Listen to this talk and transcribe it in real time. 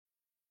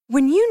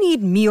When you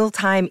need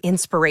mealtime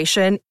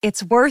inspiration,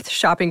 it's worth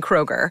shopping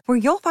Kroger, where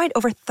you'll find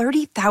over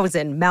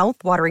 30,000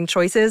 mouth-watering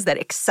choices that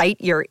excite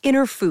your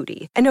inner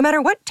foodie. And no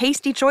matter what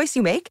tasty choice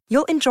you make,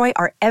 you'll enjoy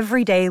our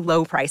everyday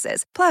low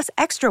prices, plus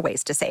extra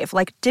ways to save,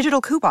 like digital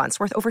coupons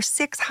worth over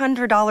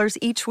 $600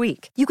 each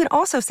week. You can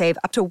also save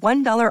up to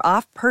 $1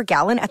 off per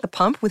gallon at the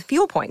pump with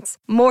fuel points.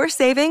 More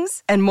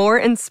savings and more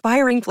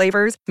inspiring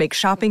flavors make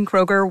shopping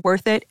Kroger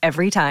worth it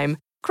every time.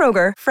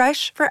 Kroger,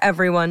 fresh for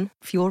everyone.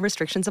 Fuel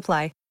restrictions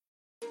apply.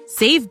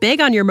 Save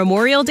big on your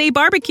Memorial Day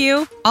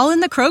barbecue, all in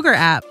the Kroger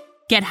app.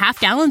 Get half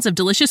gallons of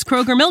delicious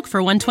Kroger milk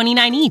for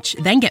 $1.29 each.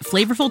 Then get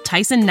flavorful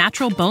Tyson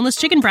natural boneless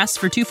chicken breasts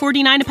for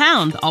 $2.49 a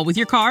pound, all with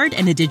your card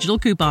and a digital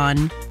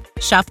coupon.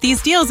 Shop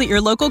these deals at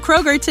your local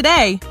Kroger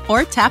today,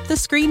 or tap the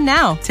screen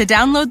now to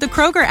download the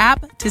Kroger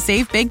app to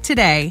save big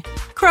today.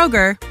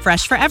 Kroger,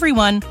 fresh for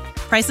everyone.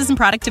 Prices and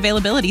product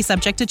availability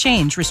subject to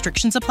change.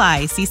 Restrictions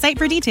apply. See site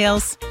for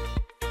details.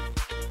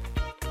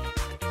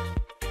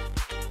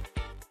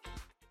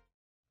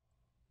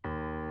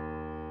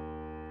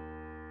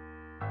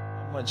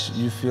 Much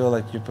you feel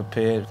like you're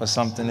prepared for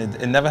something.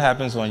 It never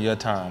happens on your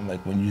time,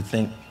 like when you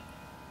think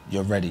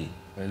you're ready.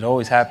 It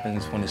always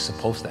happens when it's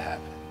supposed to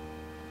happen.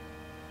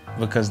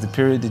 Because the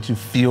period that you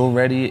feel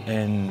ready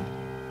and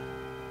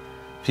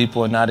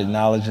people are not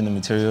acknowledging the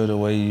material the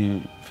way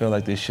you feel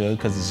like they should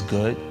because it's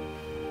good,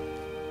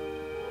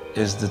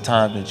 is the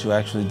time that you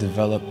actually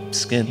develop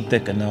skin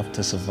thick enough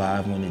to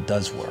survive when it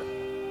does work.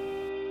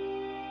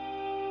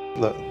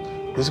 Look,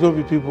 there's going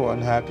to be people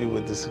unhappy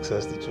with the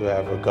success that you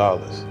have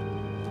regardless.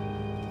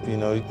 You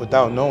know,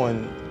 without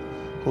knowing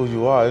who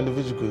you are, an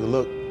individual could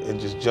look and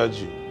just judge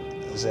you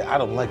and say, I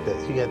don't like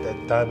that. He had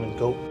that diamond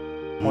goat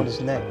on his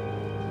neck.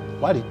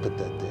 Why did he put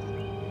that there?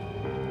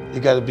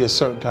 You got to be a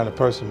certain kind of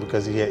person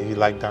because he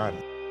liked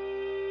diamond.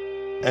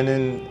 And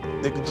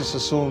then they could just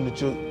assume that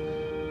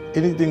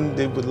anything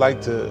they would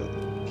like to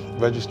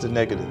register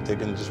negative, they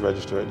can just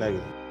register it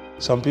negative.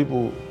 Some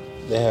people,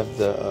 they have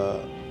the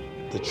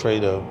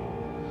trait of,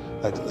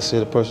 like, let's say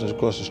the person's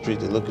across the street,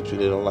 they look at you,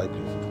 they don't like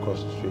you from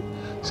across the street.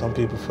 Some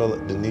people feel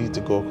the need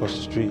to go across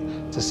the street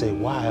to say,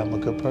 why, I'm a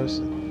good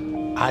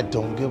person. I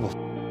don't give a f.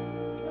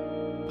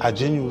 I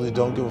genuinely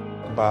don't give a f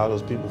about how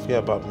those people feel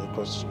about me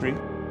across the street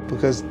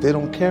because they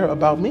don't care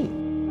about me.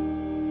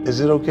 Is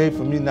it okay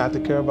for me not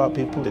to care about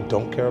people that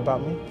don't care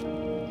about me?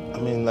 I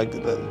mean, like,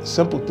 the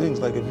simple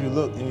things, like if you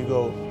look and you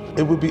go,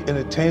 it would be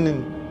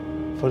entertaining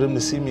for them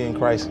to see me in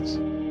crisis.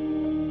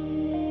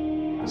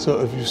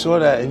 So if you saw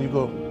that and you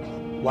go,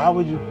 why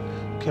would you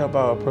care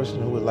about a person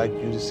who would like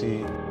you to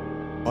see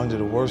under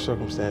the worst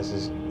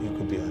circumstances you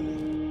could be under?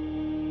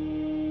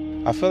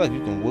 I feel like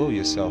you can will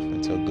yourself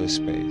into a good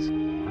space.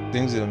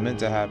 Things that are meant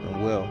to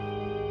happen will.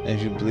 And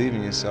if you believe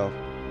in yourself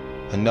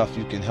enough,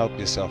 you can help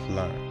yourself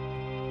learn.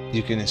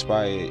 You can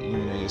inspire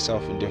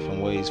yourself in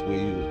different ways where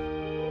you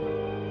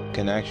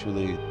can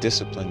actually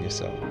discipline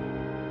yourself,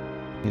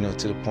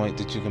 to the point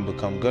that you can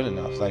become good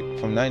enough. Like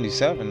from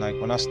 97, like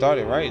when I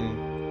started writing,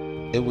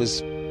 it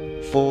was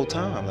full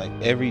time. Like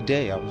every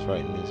day I was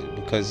writing music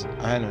because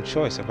I had no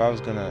choice. If I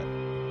was gonna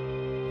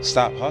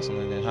stop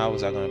hustling, then how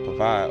was I gonna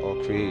provide or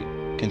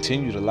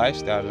continue the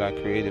lifestyle that I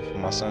created for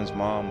my son's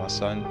mom, my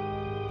son,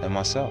 and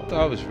myself?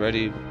 I was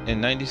ready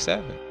in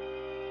 97.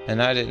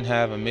 And I didn't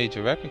have a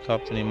major record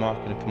company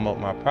marketing to promote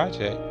my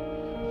project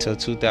till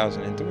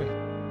 2003.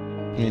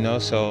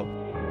 So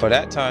for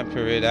that time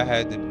period, I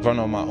had to run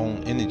on my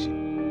own energy.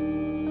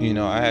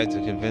 I had to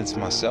convince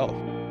myself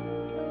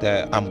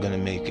that I'm gonna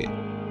make it,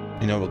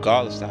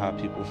 regardless of how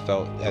people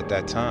felt at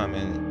that time.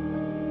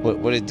 And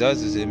what it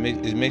does is it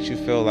makes you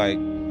feel like,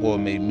 well, it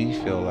made me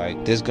feel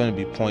like there's gonna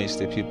be points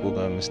that people are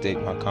gonna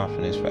mistake my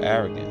confidence for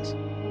arrogance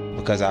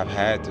because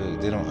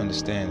they don't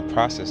understand the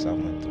process I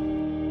went through.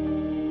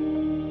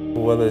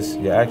 Whether it's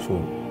your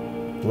actual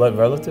blood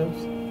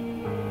relatives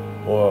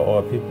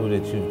or people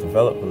that you've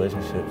developed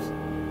relationships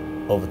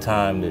over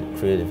time that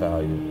created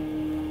value,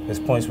 there's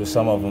points where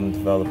some of them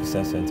develop a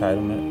sense of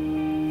entitlement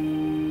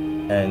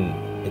and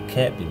it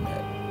can't be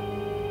met.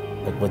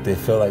 Like what they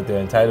feel like they're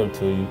entitled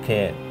to, you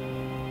can't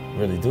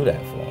really do that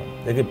for them.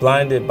 They get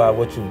blinded by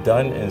what you've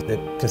done and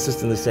they're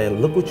consistently saying,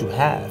 look what you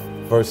have,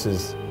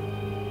 versus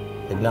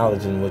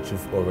acknowledging what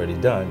you've already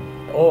done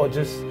or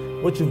just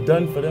what you've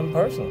done for them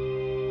personally.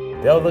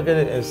 They'll look at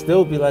it and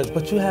still be like,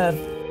 but you have,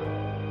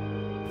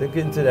 they get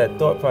into that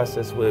thought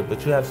process where,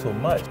 but you have so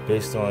much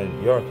based on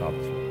your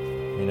accomplishments.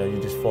 You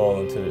just fall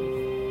into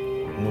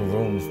new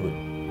rooms with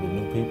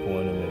new people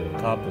in them and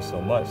accomplish so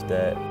much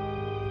that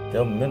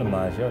they'll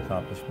minimize your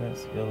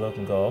accomplishments. You'll look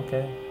and go,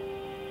 okay,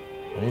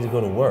 I need to go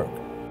to work.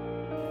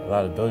 A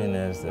lot of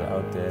billionaires that are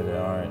out there that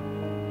aren't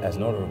as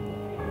notable.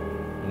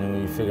 And then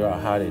when you figure out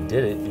how they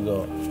did it, you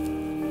go,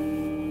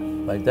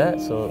 like that,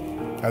 so.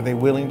 Are they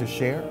willing to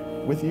share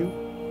with you?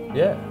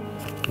 Yeah.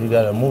 You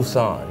got a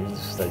Musan, you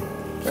just like,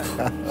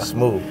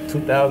 smooth,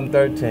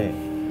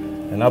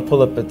 2013. And I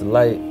pull up at the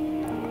light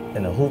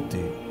in a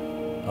hoopty.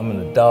 I'm in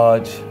a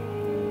Dodge,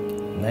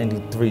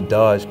 93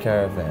 Dodge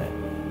Caravan.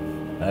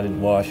 I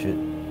didn't wash it.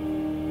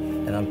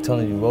 And I'm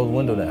telling you, roll the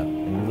window down.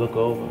 And you look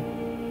over,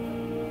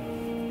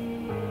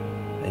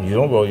 and you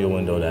don't roll your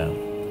window down,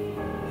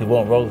 he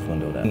won't roll his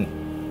window down.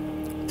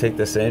 Take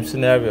the same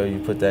scenario, you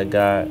put that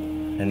guy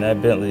in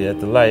that Bentley at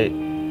the light,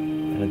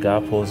 and the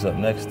guy pulls up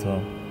next to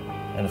him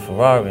in a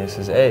Ferrari and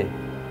says, hey,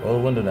 roll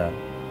the window down.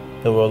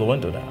 He'll roll the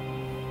window down,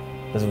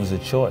 because it was a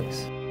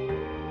choice.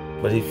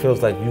 But he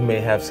feels like you may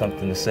have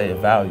something to say of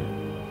value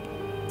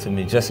to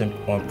me just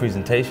on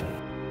presentation.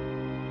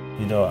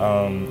 You know,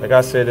 like I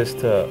say this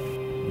to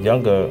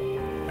younger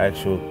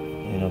actual,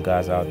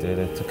 guys out there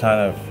to kind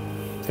of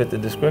fit the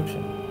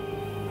description.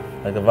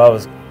 Like if I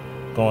was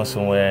going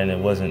somewhere and it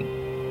wasn't,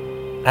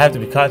 I have to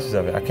be conscious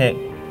of it. I can't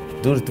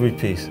do the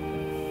three-piece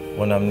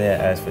when I'm there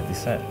as 50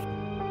 Cent,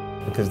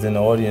 because then the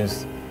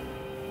audience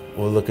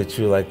will look at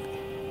you like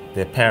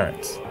their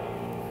parents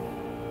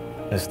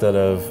instead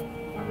of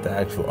the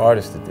actual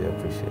artist that they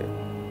appreciate.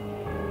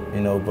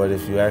 But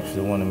if you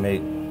actually want to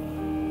make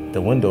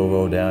the window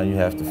roll down, you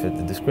have to fit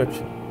the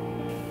description.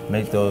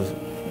 Make those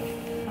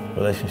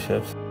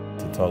relationships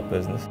to talk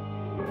business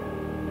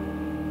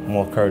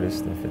more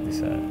Curtis than 50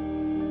 Cent.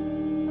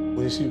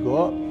 When you see you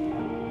go up,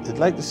 they'd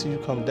like to see you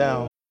come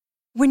down.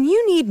 When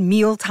you need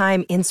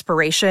mealtime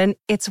inspiration,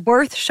 it's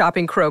worth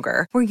shopping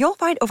Kroger, where you'll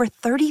find over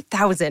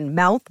 30,000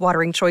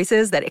 mouth-watering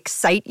choices that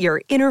excite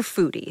your inner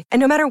foodie. And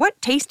no matter what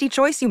tasty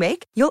choice you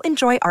make, you'll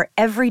enjoy our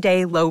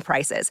everyday low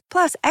prices,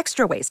 plus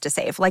extra ways to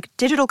save, like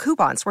digital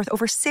coupons worth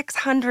over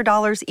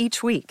 $600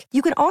 each week.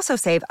 You can also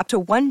save up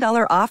to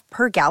 $1 off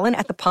per gallon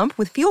at the pump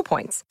with fuel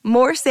points.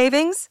 More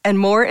savings and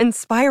more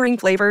inspiring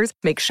flavors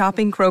make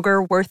shopping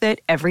Kroger worth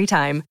it every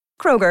time.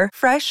 Kroger,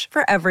 fresh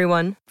for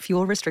everyone.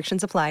 Fuel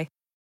restrictions apply.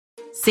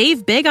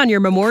 Save big on your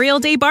Memorial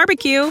Day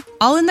barbecue,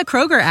 all in the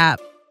Kroger app.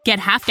 Get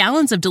half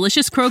gallons of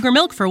delicious Kroger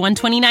milk for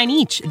 $1.29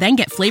 each. Then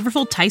get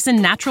flavorful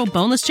Tyson natural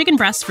boneless chicken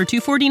breasts for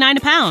 $2.49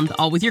 a pound,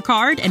 all with your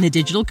card and a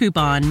digital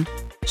coupon.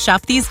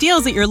 Shop these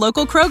deals at your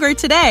local Kroger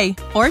today,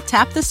 or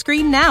tap the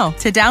screen now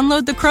to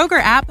download the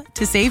Kroger app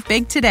to save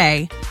big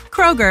today.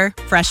 Kroger,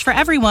 fresh for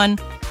everyone.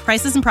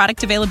 Prices and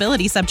product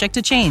availability subject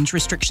to change.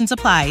 Restrictions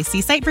apply.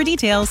 See site for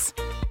details.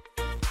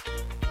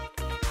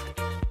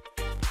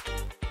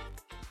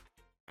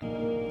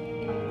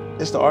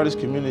 It's the artist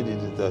community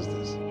that does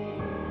this.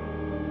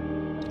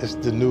 It's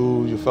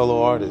your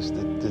fellow artist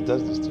that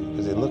does this to you.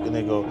 Because they look and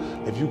they go,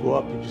 if you go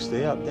up and you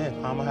stay up, then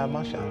I'm going to have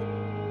my shot.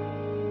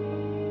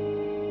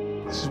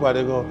 This is why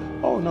they go,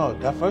 oh no,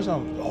 the first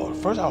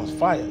album's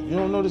fire. You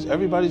don't notice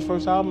everybody's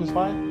first album is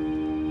fire?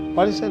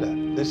 Why do they say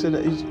that? They say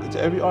that to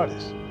every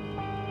artist.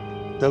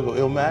 They'll go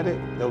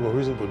Illmatic, they'll go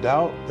Reasonable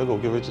Doubt, they'll go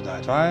Get Rich or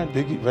Die Trying,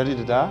 Biggie, Ready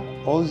to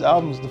Die. All these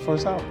albums, the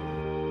first album.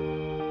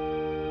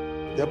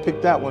 They'll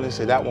pick that one and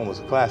say that one was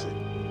a classic.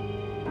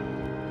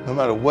 No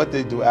matter what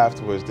they do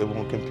afterwards, they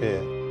won't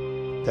compare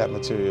that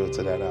material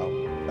to that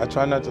album. I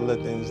try not to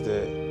let things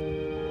that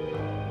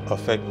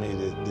affect me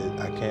that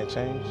I can't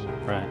change.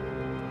 Right.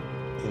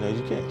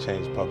 You can't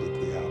change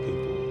publicly how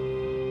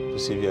people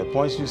perceive you. At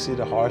points you see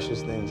the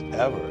harshest things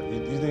ever.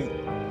 You think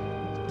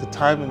the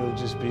timing will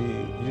just be,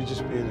 you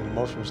just be in an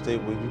emotional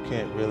state where you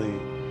can't really,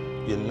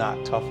 you're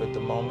not tough at the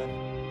moment,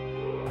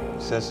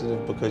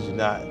 sensitive because you're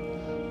not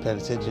paying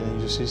attention,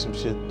 and you see some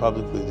shit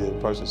publicly that a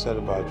person said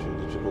about you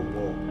that you go,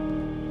 whoa.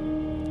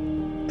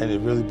 And it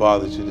really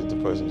bothers you that the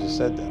person just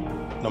said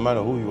that, no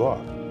matter who you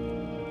are.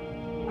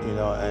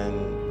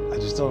 And I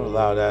just don't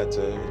allow that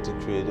to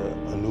create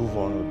a new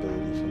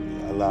vulnerability for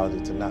me. I allow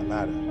it to not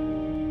matter.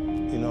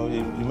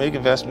 You make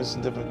investments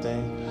in different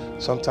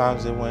things.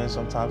 Sometimes they win,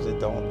 sometimes they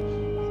don't.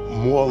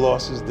 More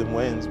losses than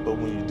wins, but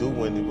when you do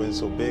win, you win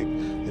so big,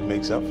 it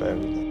makes up for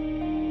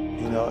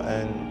everything.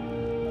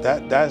 And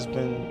that's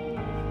been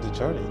the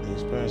journey, the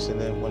experience.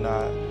 And then when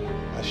I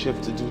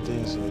shift to do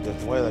things in a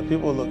different way, like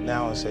people look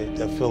now and say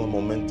they're feeling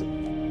momentum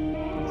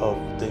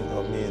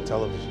of me in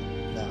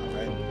television now,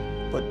 right?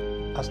 But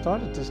I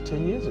started this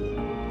 10 years ago.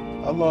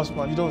 I lost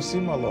you don't see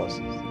my losses.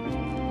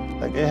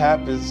 Like it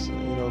happens,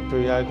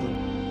 periodically.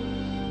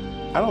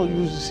 I don't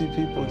usually see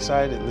people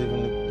excited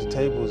leaving the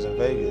tables in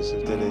Vegas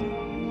if they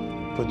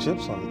didn't put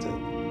chips on the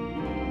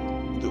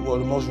table.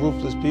 The most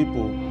ruthless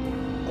people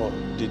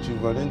that you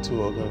run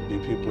into are going to be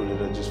people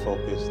that are just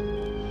focused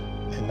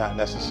and not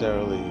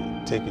necessarily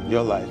taking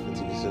your life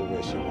into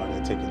consideration while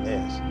they're taking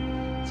theirs.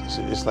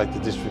 It's like the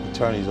district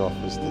attorney's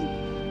office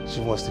that she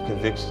wants the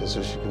conviction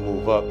so she can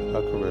move up and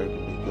her career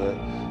can be good.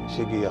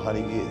 She'll give you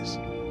 100 years.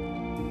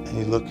 And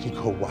you look, you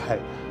go,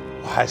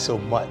 why so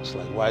much?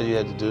 Like, why do you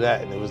have to do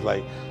that? And it was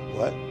like,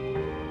 what?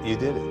 You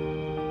did it.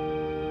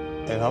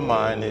 In her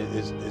mind,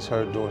 it's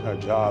her doing her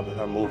job and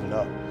her moving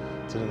up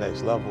to the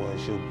next level, and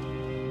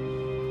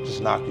she'll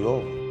just knock you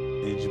over.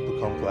 You just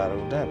become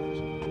collateral damage.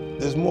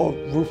 There's more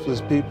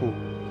ruthless people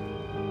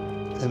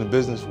in the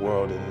business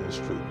world than in the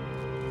street.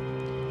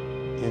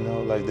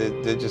 Like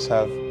they just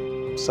have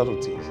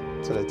subtleties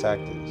to their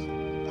tactics.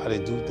 How they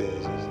do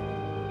things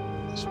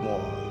is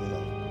more,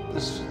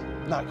 it's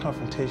not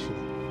confrontational.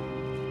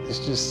 It's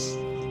just,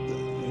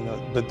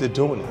 but they're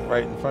doing it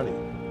right in front of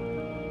you.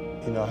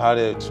 How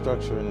they're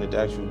structuring the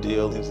actual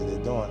deal, things that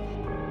they're doing.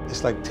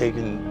 It's like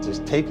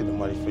just taking the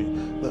money for you.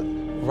 Look,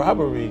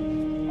 robbery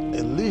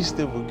at least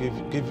it will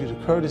give you the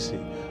courtesy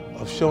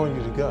of showing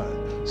you the gun,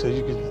 so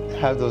you can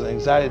have those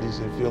anxieties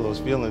and feel those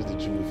feelings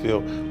that you would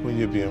feel when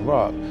you're being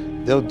robbed.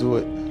 They'll do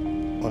it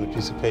on a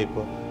piece of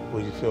paper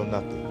where you feel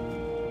nothing,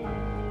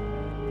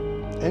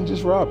 and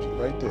just rob you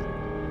right there.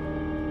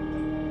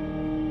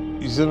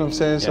 You see what I'm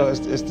saying? Yeah. So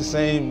it's the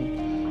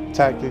same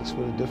tactics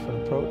with a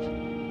different approach.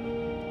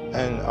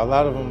 And a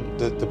lot of them,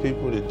 the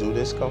people that do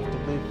this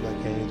comfortably,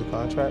 like hand you the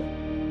contract,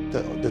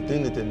 the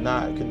thing that they're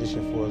not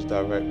conditioned for is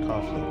direct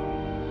conflict.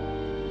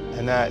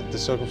 And that the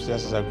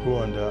circumstances I grew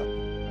under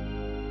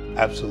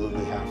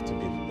absolutely have to be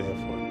prepared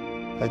for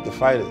it. Like the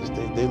fighters,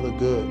 they look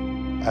good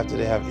after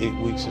they have 8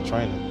 weeks of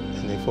training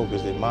and they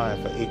focus their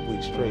mind for 8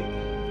 weeks straight.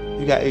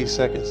 You got 8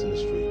 seconds in the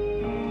street.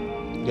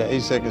 You got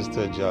 8 seconds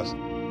to adjust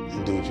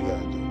and do what you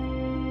gotta do.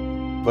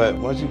 But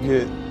once you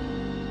get,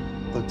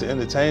 look, to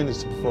entertain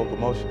is to provoke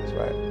emotions,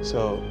 right?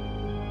 So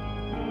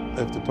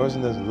if the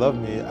person doesn't love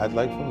me, I'd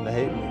like for them to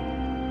hate me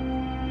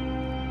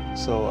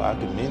so I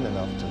can mean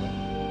enough to them,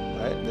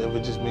 right? It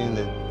would just mean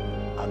that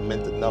I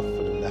meant enough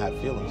for them to have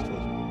feelings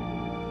towards me.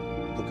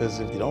 Because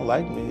if you don't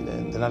like me,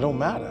 then I don't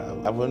matter.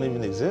 I wouldn't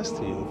even exist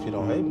to you if you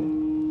don't hate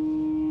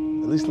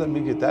me. At least let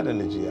me get that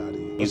energy out of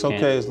you. It's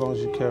okay as long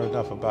as you care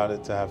enough about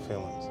it to have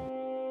feelings.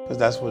 Because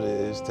that's what it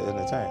is to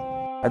entertain.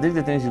 I think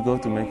the things you go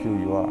through make you who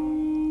you are.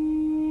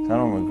 So I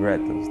don't regret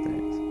those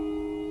things.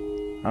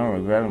 I don't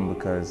regret them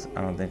because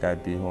I don't think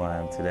I'd be who I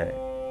am today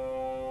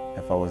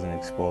if I wasn't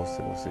exposed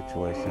to those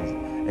situations.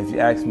 If you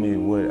ask me,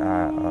 would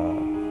I,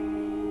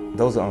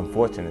 those are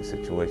unfortunate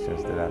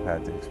situations that I've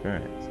had to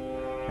experience.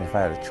 And if I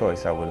had a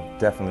choice, I would have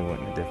definitely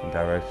went in a different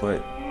direction.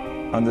 But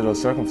under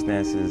those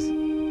circumstances,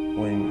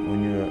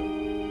 when you're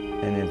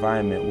in an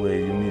environment where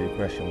you meet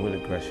aggression with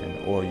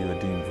aggression, or you're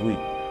deemed weak,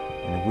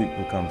 and the weak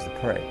becomes the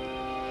prey,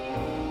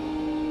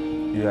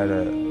 you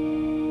gotta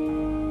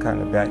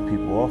kind of back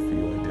people off of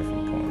you at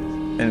different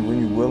points. And when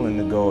you're willing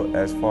to go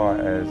as far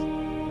as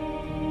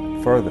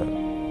further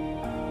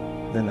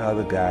than the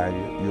other guy,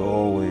 you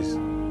always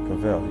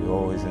prevail. You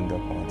always end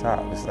up on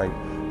top. It's like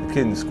the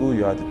kid in the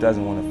schoolyard that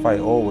doesn't want to fight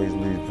always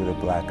leaves with a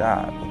black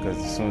eye, because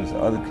as soon as the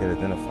other kid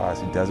identifies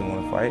he doesn't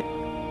want to fight,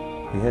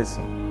 he hits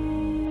him.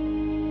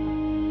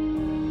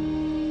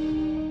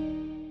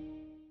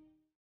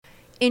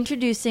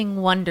 Introducing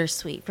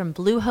Wondersuite from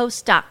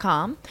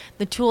Bluehost.com,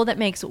 the tool that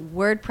makes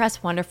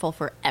WordPress wonderful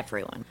for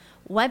everyone.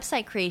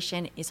 Website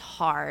creation is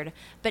hard,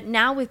 but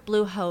now with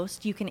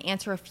Bluehost, you can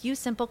answer a few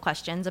simple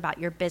questions about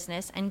your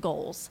business and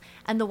goals,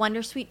 and the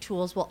Wondersuite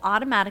tools will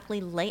automatically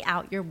lay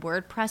out your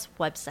WordPress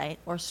website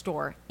or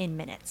store in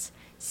minutes.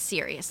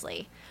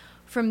 Seriously.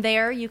 From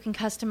there, you can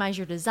customize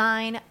your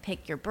design,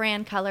 pick your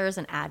brand colors,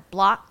 and add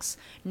blocks.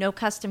 No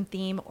custom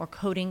theme or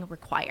coding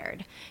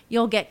required.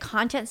 You'll get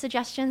content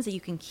suggestions that you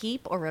can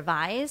keep or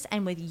revise,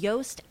 and with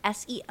Yoast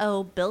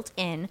SEO built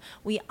in,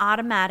 we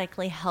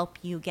automatically help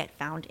you get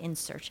found in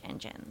search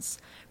engines.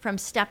 From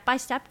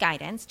step-by-step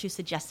guidance to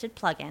suggested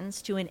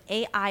plugins to an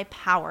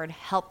AI-powered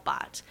help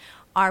bot,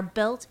 our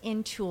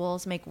built-in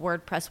tools make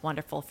WordPress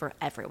wonderful for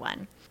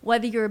everyone.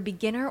 Whether you're a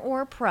beginner or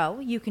a pro,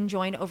 you can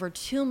join over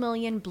 2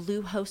 million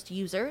Bluehost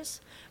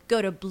users.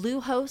 Go to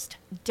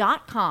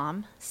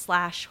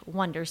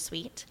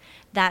bluehost.com/wondersuite.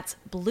 That's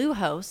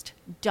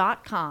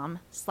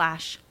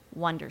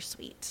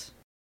bluehost.com/wondersuite.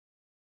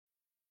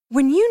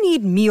 When you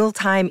need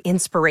mealtime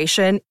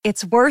inspiration,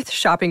 it's worth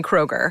shopping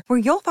Kroger, where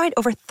you'll find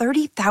over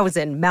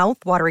 30,000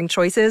 mouth-watering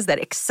choices that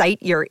excite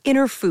your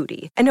inner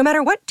foodie. And no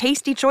matter what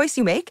tasty choice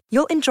you make,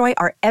 you'll enjoy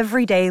our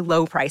everyday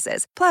low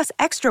prices, plus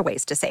extra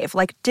ways to save,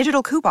 like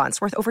digital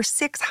coupons worth over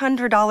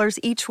 $600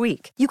 each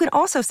week. You can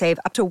also save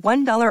up to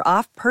 $1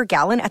 off per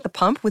gallon at the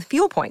pump with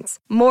fuel points.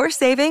 More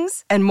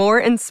savings and more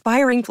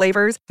inspiring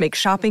flavors make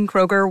shopping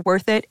Kroger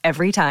worth it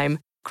every time.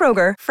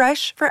 Kroger,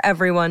 fresh for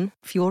everyone.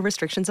 Fuel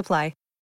restrictions apply.